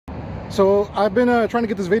So I've been trying to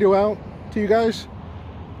get this video out to you guys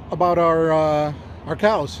about our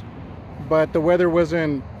cows, but the weather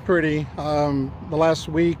wasn't pretty. The last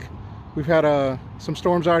week we've had some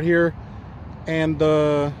storms out here, and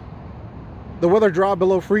the weather dropped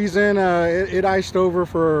below freezing. It iced over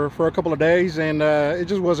for a couple of days, and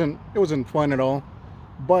it wasn't fun at all.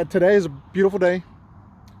 But today is a beautiful day.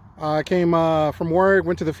 I came from work,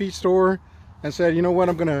 went to the feed store, and said, you know what,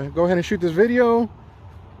 I'm gonna go ahead and shoot this video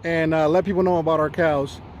and let people know about our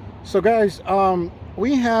cows. So guys,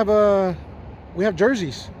 we have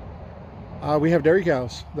jerseys. We have dairy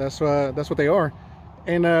cows. That's what they are.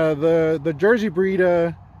 And the Jersey breed,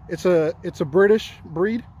 it's a British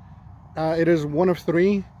breed. It is one of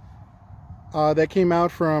three that came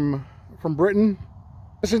out from Britain.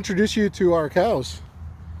 Let's introduce you to our cows.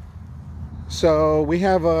 So we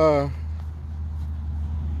have all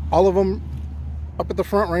of them up at the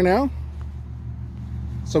front right now.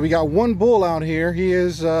 So we got one bull out here. He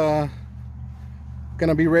is gonna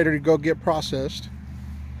be ready to go get processed.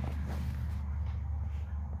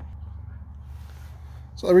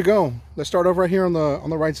 So there we go. Let's start over right here on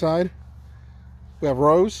the right side. We have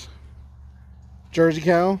Rose, Jersey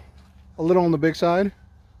cow, a little on the big side.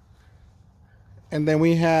 And then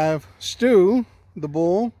we have Stu, the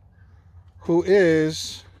bull, who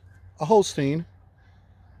is a Holstein.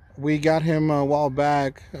 We got him a while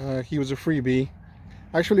back. He was a freebie.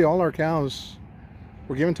 Actually, all our cows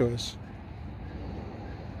were given to us.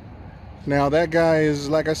 Now that guy is,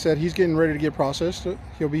 like I said, he's getting ready to get processed.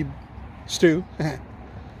 He'll be Stu.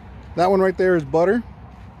 That one right there is Butter.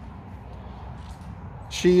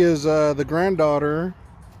 She is the granddaughter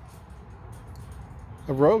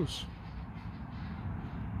of Rose.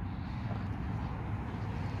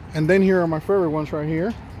 And then here are my favorite ones right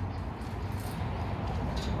here.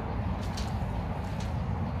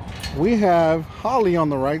 We have Holly on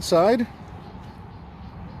the right side,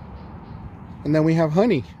 and then we have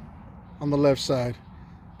Honey on the left side.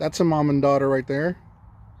 That's a mom and daughter right there.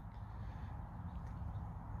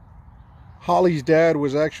 Holly's dad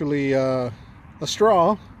was actually a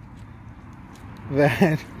straw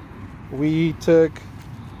that we took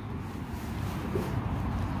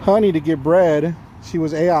Honey to get bred. She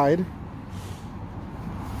was AI'd,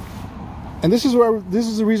 and this is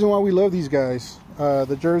the reason why we love these guys.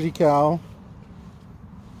 The Jersey cow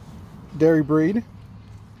dairy breed,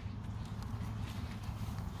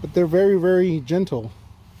 but they're very, very gentle.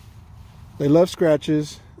 They love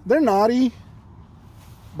scratches. They're naughty,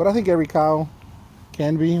 but I think every cow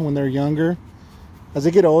can be when they're younger. As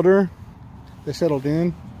they get older, they settle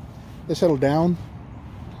down.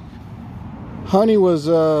 Honey was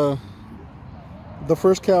the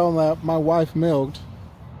first cow that my wife milked.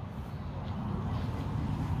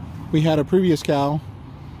 We had a previous cow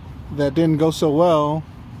that didn't go so well,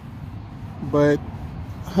 but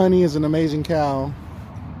Honey is an amazing cow,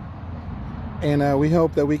 and we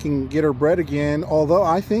hope that we can get her bred again, although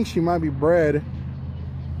I think she might be bred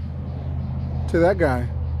to that guy.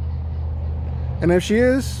 And if she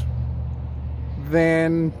is,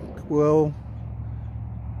 then we'll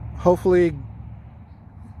hopefully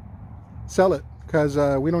sell it, because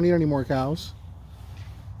we don't need any more cows.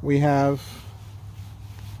 We have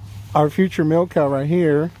our future milk cow right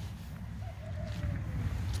here.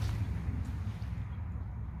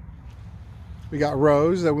 We got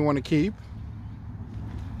Rose that we want to keep,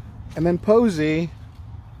 and then Posey,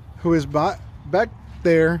 who is back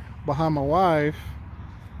there behind my wife.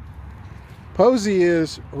 Posey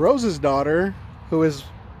is Rose's daughter, who is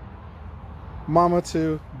mama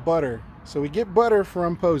to Butter. So we get Butter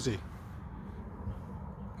from Posey.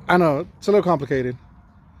 I know it's a little complicated,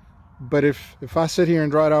 but if I sit here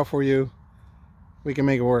and draw it out for you, we can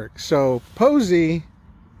make it work. So Posey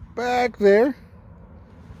back there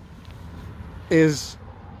is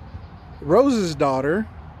Rose's daughter,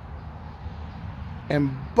 and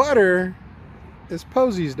Butter is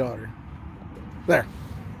Posey's daughter. There.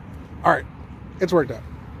 All right, it's worked out.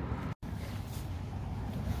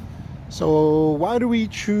 So why do we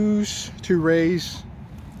choose to raise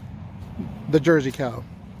the Jersey cow?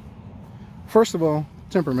 First of all,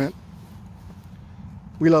 temperament.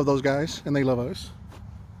 We love those guys, and they love us.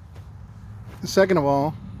 Second of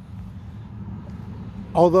all,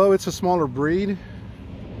 although it's a smaller breed,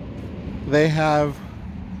 they have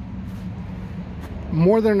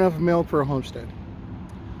more than enough milk for a homestead.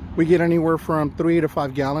 We get anywhere from 3 to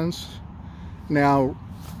 5 gallons. Now,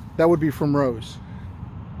 that would be from Rose.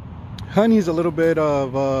 Honey's a little bit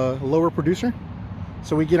of a lower producer,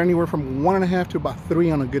 so we get anywhere from 1.5 to about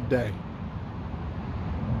 3 on a good day.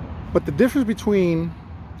 But the difference between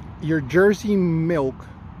your Jersey milk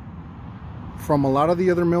from a lot of the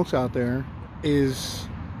other milks out there is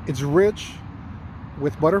it's rich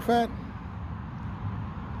with butterfat,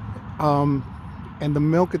 and the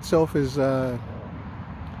milk itself is it's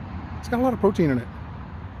got a lot of protein in it.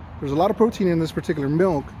 There's a lot of protein in this particular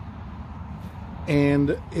milk,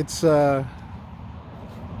 and it's got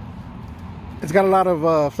a lot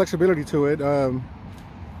of flexibility to it.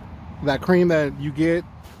 That cream that you get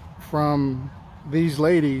from these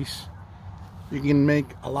ladies, you can make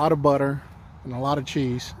a lot of butter and a lot of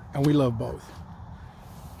cheese, and we love both.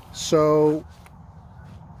 So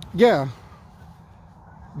yeah,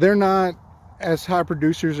 they're not as high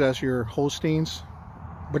producers as your Holsteins,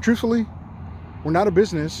 but truthfully, we're not a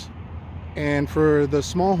business, and for the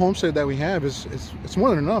small homestead that we have, it's more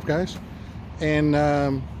than enough, guys. And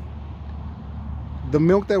the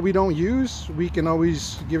milk that we don't use, we can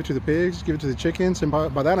always give it to the pigs, give it to the chickens, and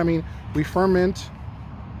by that I mean we ferment,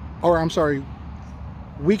 or I'm sorry,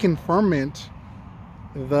 we can ferment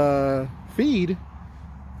the feed,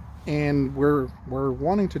 and we're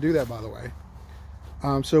wanting to do that, by the way.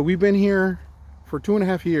 So we've been here for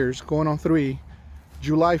 2.5 years, going on 3.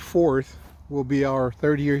 July 4th will be our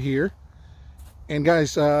 3rd year here. And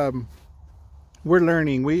guys, we're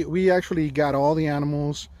learning. We actually got all the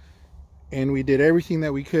animals, and we did everything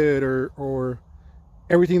that we could, or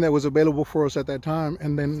everything that was available for us at that time,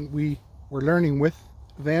 and then we were learning with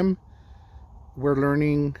them. We're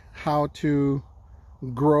learning how to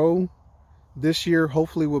grow. This year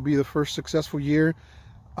hopefully will be the first successful year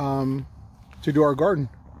to do our garden.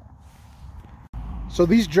 So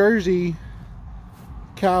these Jersey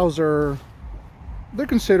cows they're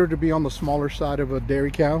considered to be on the smaller side of a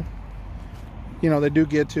dairy cow. You know, they do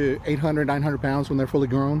get to 800, 900 pounds when they're fully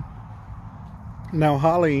grown. Now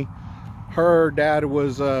Holly, her dad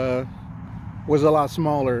was a lot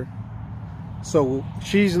smaller, so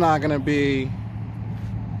she's not gonna be,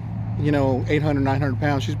 you know, 800, 900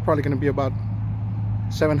 pounds. She's probably gonna be about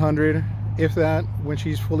 700, if that, when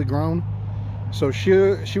she's fully grown. So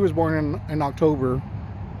she was born in October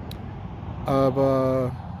of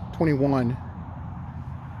 21.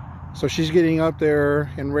 So she's getting up there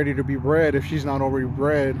and ready to be bred, if she's not already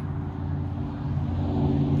bred.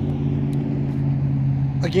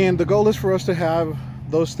 Again, the goal is for us to have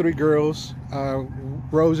those 3 girls.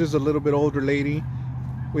 Rose is a little bit older lady.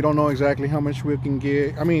 We don't know exactly how much we can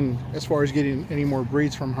get, I mean, as far as getting any more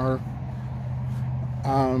breeds from her.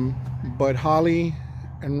 But Holly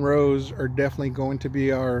and Rose are definitely going to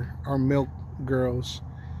be our milk girls.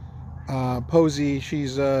 Posey,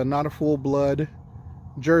 she's not a full-blood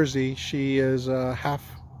Jersey. She is half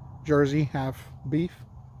Jersey, half beef.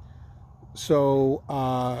 So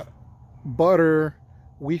Butter,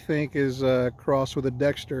 we think, is crossed with a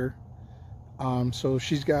Dexter. So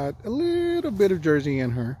she's got a little bit of Jersey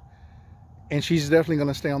in her, and she's definitely going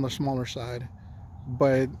to stay on the smaller side.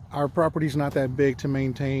 But our property's not that big to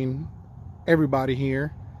maintain everybody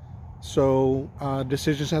here, so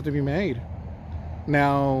decisions have to be made.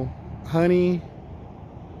 Now Honey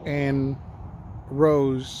and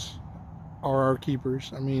Rose are our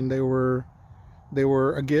keepers. I mean, they were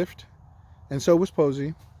a gift, and so was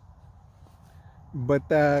Posey, but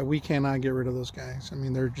that we cannot get rid of those guys. I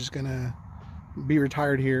mean, they're just gonna be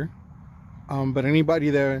retired here. But any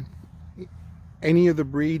of the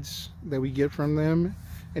breeds that we get from them,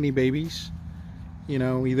 any babies, you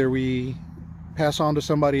know, either we pass on to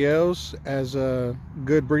somebody else as a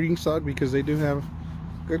good breeding stock, because they do have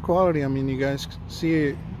good quality. I mean, you guys see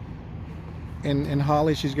it in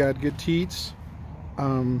Holly. She's got good teats,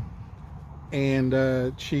 and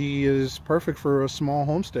she is perfect for a small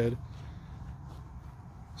homestead.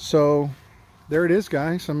 So there it is,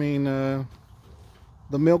 guys. I mean, the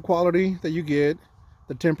milk quality that you get,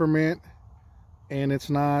 the temperament, and it's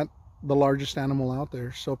not the largest animal out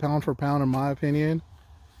there. So pound for pound, in my opinion,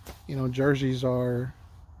 you know, Jerseys are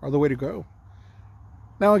the way to go.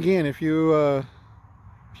 Now again, if you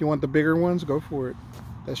want the bigger ones, go for it.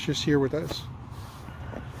 That's just here with us.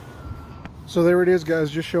 So there it is, guys,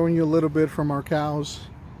 just showing you a little bit from our cows,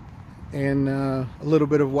 and a little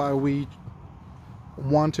bit of why we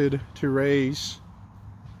wanted to raise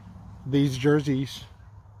these Jerseys